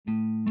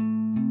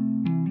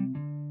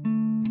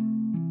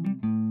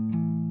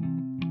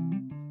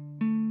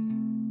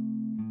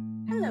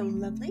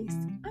Lovelies,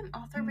 I'm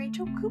author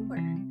Rachel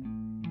Cooper.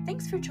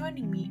 Thanks for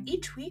joining me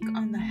each week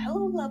on the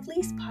Hello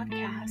Lovelies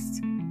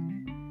podcast.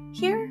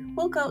 Here,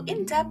 we'll go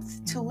in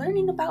depth to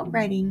learning about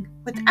writing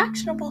with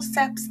actionable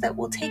steps that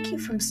will take you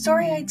from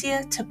story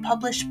idea to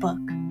published book.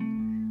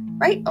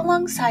 Write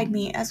alongside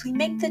me as we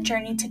make the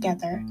journey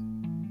together.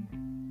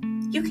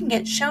 You can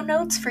get show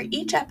notes for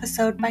each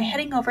episode by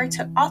heading over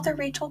to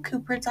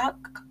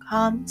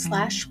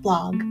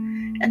authorrachelcooper.com/blog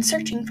and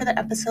searching for the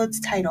episode's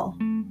title.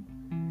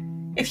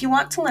 If you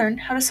want to learn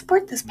how to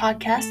support this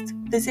podcast,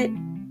 visit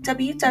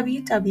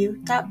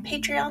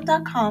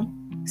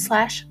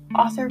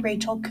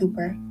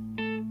www.patreon.com/authorrachelcooper.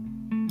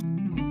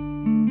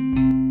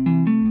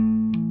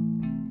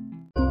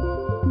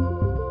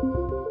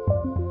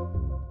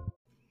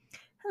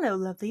 Hello,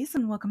 lovelies,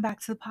 and welcome back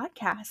to the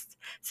podcast.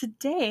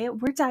 Today,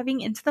 we're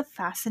diving into the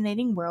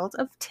fascinating world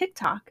of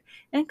TikTok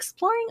and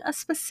exploring a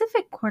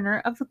specific corner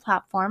of the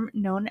platform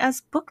known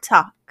as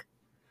BookTok.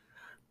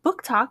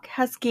 BookTok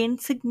has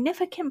gained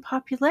significant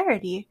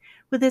popularity,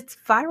 with its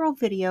viral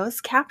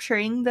videos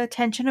capturing the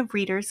attention of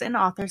readers and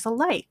authors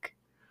alike.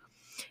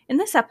 In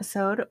this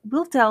episode,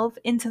 we'll delve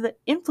into the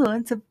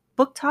influence of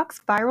BookTok's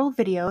viral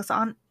videos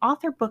on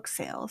author book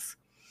sales.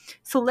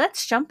 So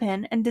let's jump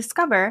in and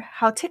discover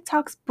how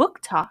TikTok's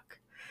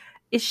BookTok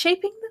is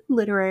shaping the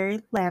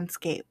literary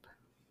landscape.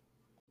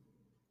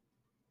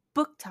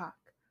 BookTok,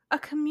 a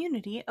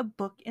community of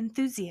book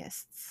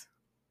enthusiasts.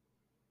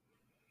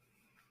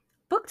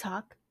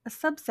 BookTok, a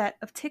subset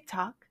of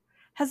TikTok,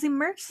 has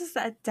emerged as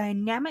a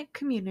dynamic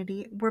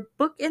community where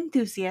book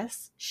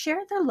enthusiasts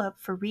share their love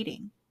for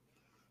reading.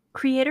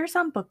 Creators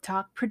on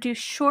BookTok produce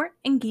short,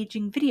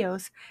 engaging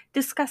videos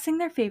discussing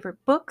their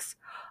favorite books,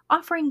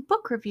 offering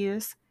book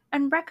reviews,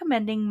 and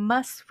recommending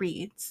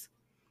must-reads.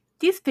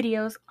 These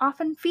videos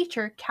often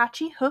feature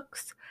catchy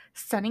hooks,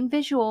 stunning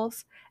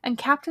visuals, and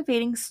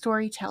captivating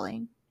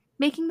storytelling,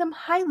 making them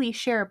highly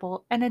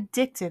shareable and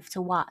addictive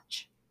to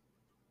watch.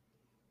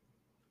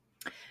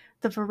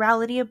 The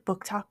virality of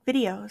BookTok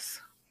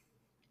videos.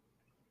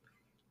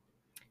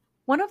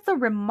 One of the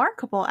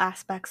remarkable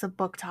aspects of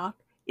BookTok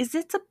is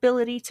its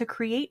ability to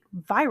create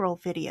viral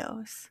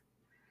videos.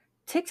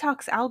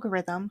 TikTok's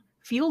algorithm,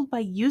 fueled by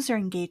user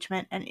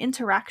engagement and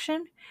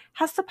interaction,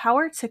 has the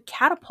power to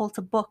catapult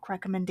a book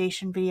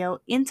recommendation video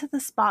into the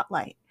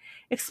spotlight,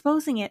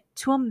 exposing it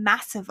to a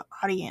massive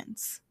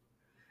audience.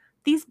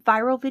 These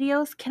viral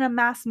videos can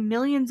amass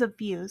millions of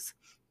views,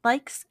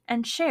 likes,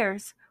 and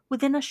shares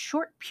within a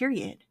short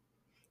period,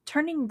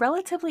 turning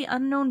relatively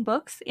unknown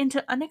books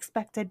into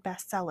unexpected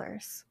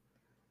bestsellers.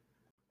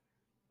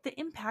 The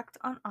impact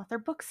on author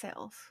book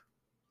sales.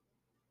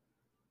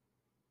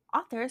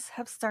 Authors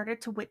have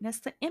started to witness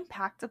the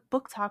impact of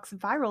BookTok's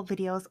viral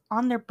videos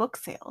on their book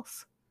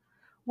sales.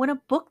 When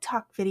a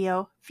BookTok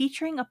video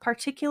featuring a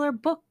particular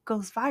book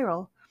goes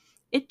viral,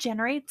 it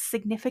generates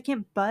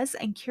significant buzz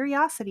and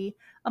curiosity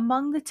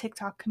among the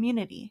TikTok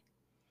community.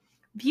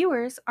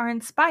 Viewers are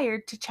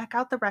inspired to check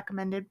out the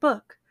recommended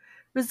book,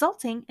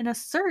 resulting in a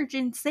surge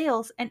in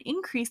sales and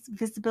increased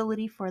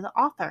visibility for the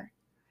author.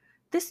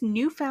 This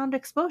newfound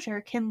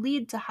exposure can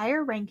lead to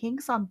higher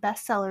rankings on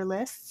bestseller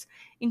lists,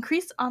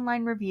 increased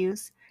online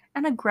reviews,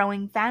 and a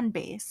growing fan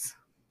base.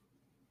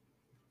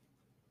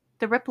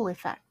 The ripple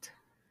effect.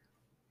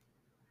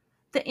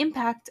 The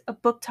impact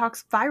of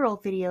BookTok's viral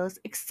videos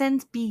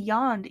extends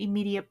beyond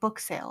immediate book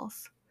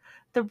sales.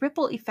 The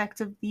ripple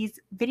effect of these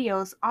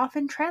videos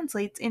often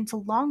translates into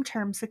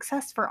long-term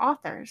success for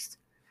authors.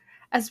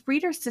 As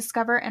readers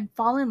discover and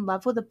fall in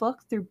love with a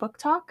book through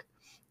BookTok,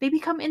 they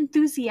become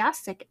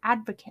enthusiastic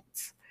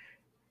advocates,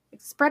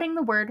 spreading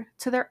the word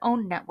to their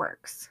own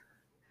networks.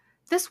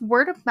 This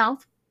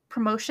word-of-mouth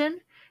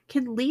promotion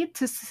can lead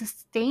to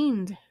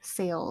sustained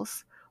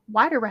sales,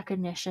 wider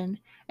recognition,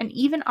 and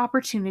even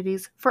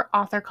opportunities for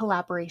author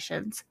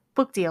collaborations,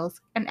 book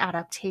deals, and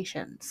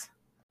adaptations.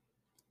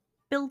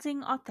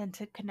 Building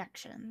authentic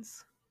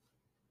connections.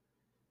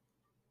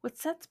 What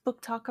sets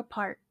BookTok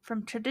apart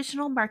from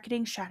traditional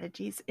marketing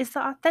strategies is the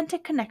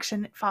authentic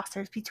connection it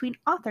fosters between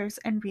authors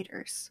and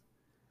readers.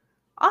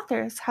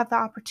 Authors have the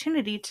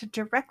opportunity to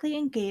directly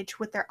engage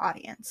with their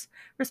audience,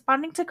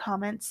 responding to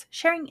comments,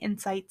 sharing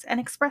insights, and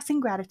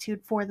expressing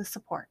gratitude for the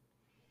support.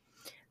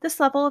 This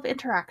level of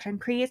interaction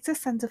creates a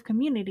sense of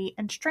community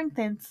and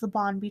strengthens the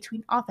bond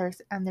between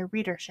authors and their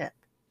readership.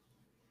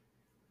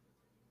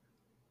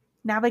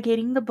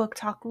 Navigating the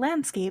BookTok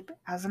landscape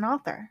as an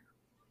author.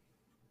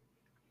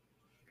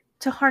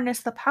 To harness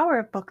the power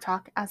of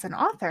BookTok as an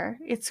author,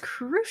 it's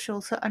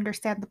crucial to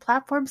understand the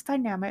platform's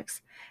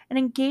dynamics and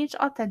engage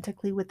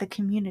authentically with the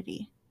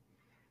community.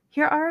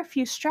 Here are a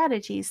few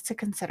strategies to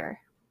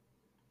consider.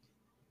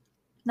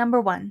 Number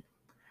 1.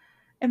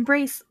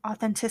 Embrace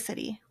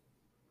authenticity.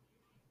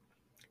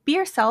 Be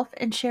yourself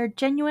and share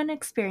genuine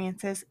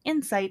experiences,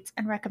 insights,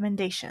 and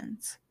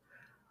recommendations.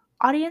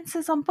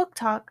 Audiences on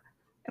BookTok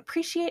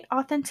appreciate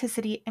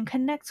authenticity and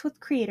connect with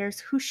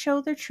creators who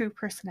show their true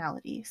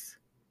personalities.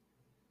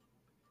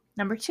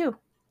 Number 2.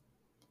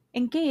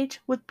 Engage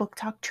with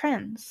BookTok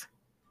trends.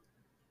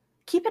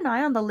 Keep an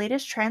eye on the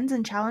latest trends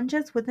and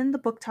challenges within the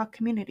BookTok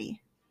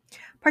community.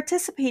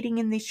 Participating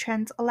in these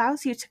trends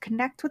allows you to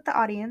connect with the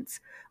audience,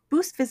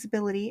 boost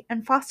visibility,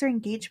 and foster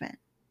engagement.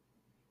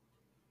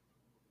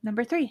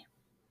 Number 3.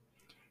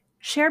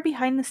 Share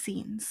behind the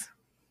scenes.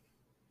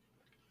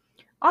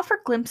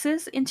 Offer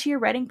glimpses into your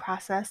writing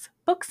process,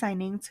 book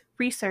signings,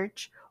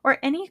 research, or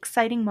any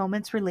exciting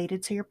moments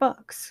related to your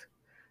books.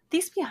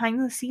 These behind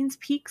the scenes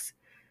peeks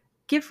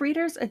give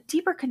readers a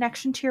deeper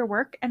connection to your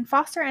work and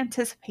foster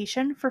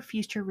anticipation for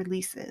future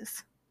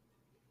releases.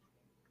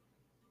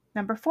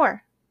 Number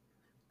 4.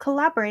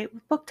 Collaborate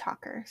with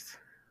BookTokers.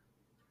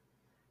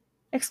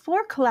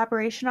 Explore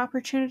collaboration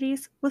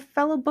opportunities with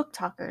fellow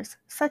BookTokers,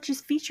 such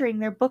as featuring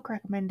their book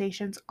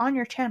recommendations on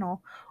your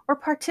channel or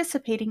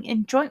participating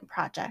in joint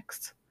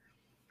projects.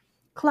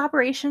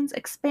 Collaborations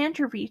expand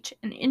your reach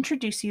and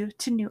introduce you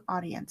to new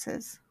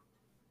audiences.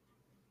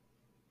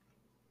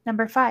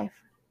 Number 5.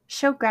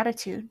 Show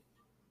gratitude.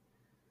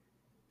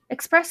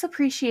 Express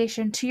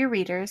appreciation to your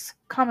readers,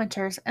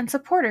 commenters, and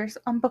supporters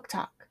on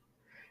BookTok.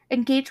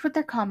 Engage with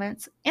their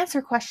comments,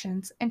 answer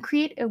questions, and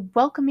create a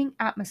welcoming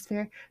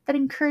atmosphere that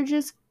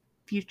encourages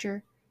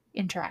future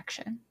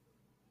interaction.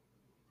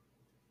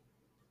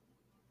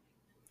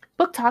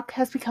 BookTok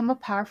has become a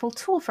powerful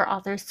tool for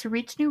authors to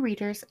reach new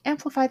readers,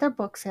 amplify their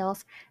book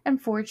sales,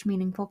 and forge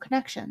meaningful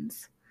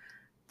connections.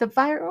 The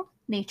viral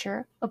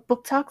nature of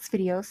BookTok's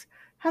videos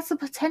has the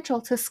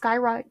potential to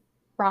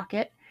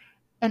skyrocket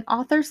an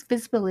author's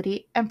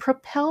visibility and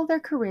propel their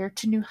career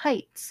to new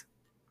heights.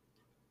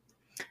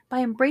 By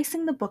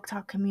embracing the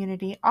BookTok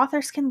community,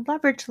 authors can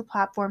leverage the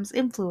platform's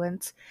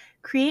influence,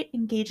 create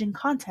engaging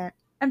content,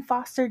 and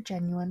foster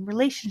genuine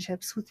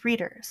relationships with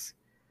readers.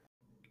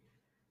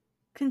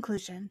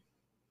 Conclusion.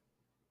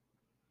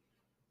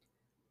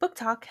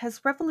 BookTok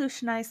has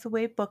revolutionized the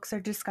way books are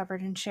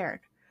discovered and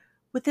shared,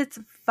 with its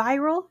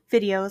viral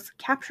videos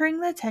capturing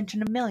the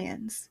attention of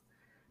millions.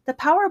 The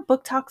power of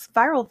BookTok's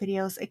viral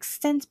videos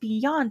extends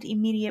beyond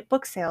immediate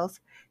book sales,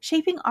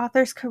 shaping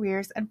authors'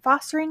 careers and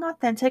fostering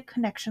authentic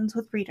connections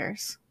with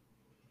readers.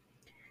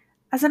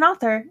 As an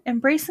author,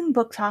 embracing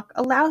BookTok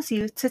allows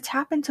you to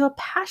tap into a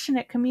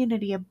passionate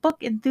community of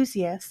book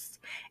enthusiasts,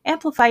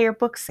 amplify your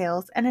book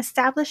sales, and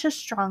establish a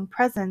strong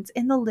presence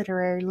in the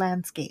literary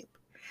landscape.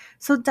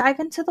 So dive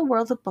into the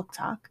world of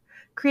BookTok,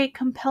 create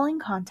compelling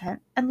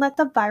content, and let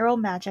the viral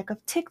magic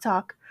of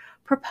TikTok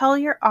propel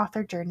your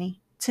author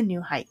journey to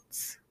new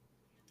heights.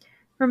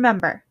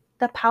 Remember,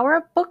 the power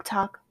of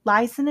BookTok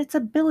lies in its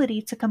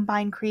ability to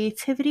combine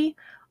creativity,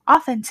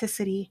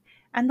 authenticity,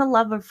 and the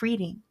love of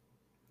reading.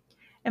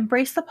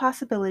 Embrace the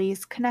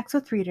possibilities, connect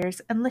with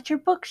readers, and let your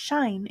book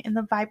shine in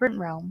the vibrant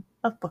realm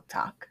of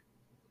BookTok.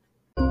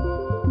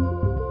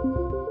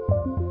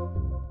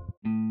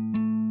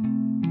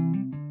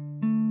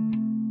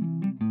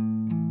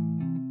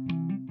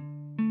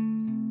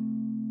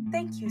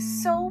 Thank you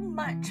so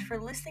much for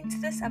listening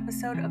to this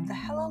episode of the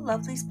Hello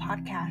Lovelies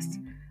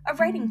podcast, a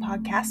writing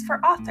podcast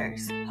for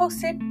authors,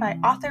 hosted by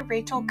author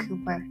Rachel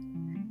Cooper.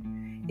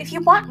 If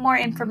you want more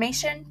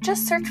information,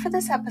 just search for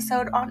this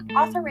episode on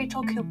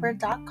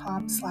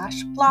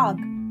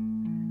authorrachelcooper.com/blog.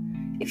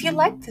 If you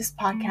like this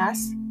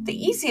podcast, the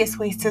easiest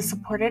ways to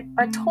support it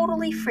are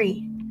totally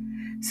free.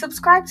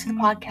 Subscribe to the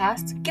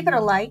podcast, give it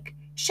a like,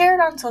 share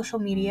it on social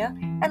media,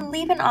 and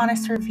leave an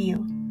honest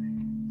review.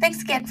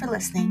 Thanks again for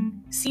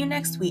listening. See you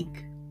next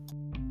week.